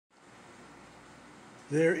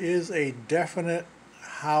There is a definite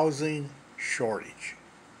housing shortage,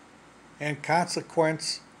 and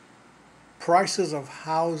consequence, prices of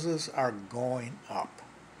houses are going up.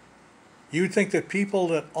 You'd think that people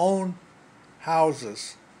that own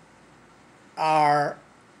houses are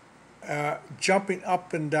jumping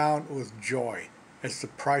up and down with joy as the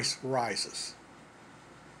price rises.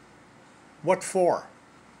 What for?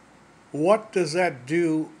 What does that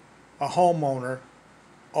do a homeowner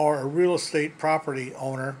or a real estate property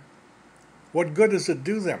owner? What good does it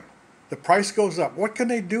do them? The price goes up. What can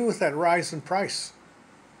they do with that rise in price?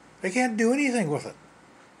 They can't do anything with it.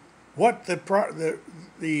 What the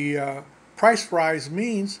price rise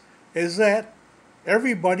means is that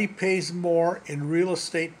everybody pays more in real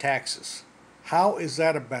estate taxes. How is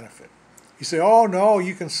that a benefit? You say, oh no,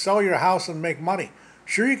 you can sell your house and make money.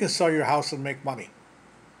 Sure, you can sell your house and make money.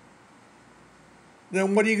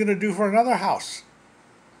 Then what are you going to do for another house?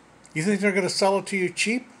 You think they're going to sell it to you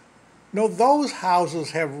cheap? No, those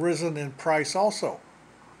houses have risen in price also.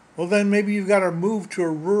 Well, then maybe you've got to move to a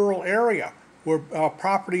rural area where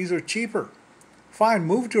properties are cheaper. Fine,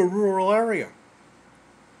 move to a rural area.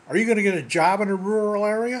 Are you going to get a job in a rural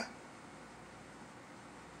area?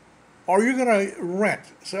 Or are you going to rent?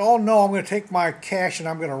 Say, oh no, I'm going to take my cash and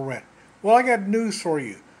I'm going to rent. Well, I got news for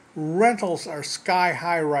you. Rentals are sky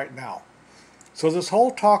high right now. So this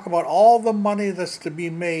whole talk about all the money that's to be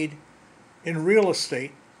made in real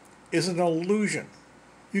estate is an illusion.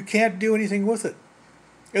 You can't do anything with it.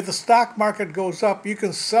 If the stock market goes up, you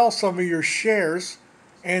can sell some of your shares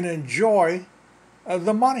and enjoy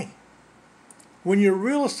the money. When your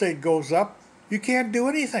real estate goes up, you can't do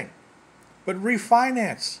anything but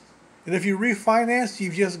refinance. And if you refinance,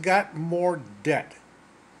 you've just got more debt.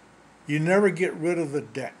 You never get rid of the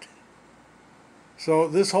debt. So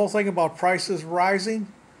this whole thing about prices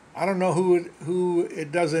rising, I don't know who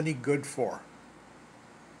it does any good for.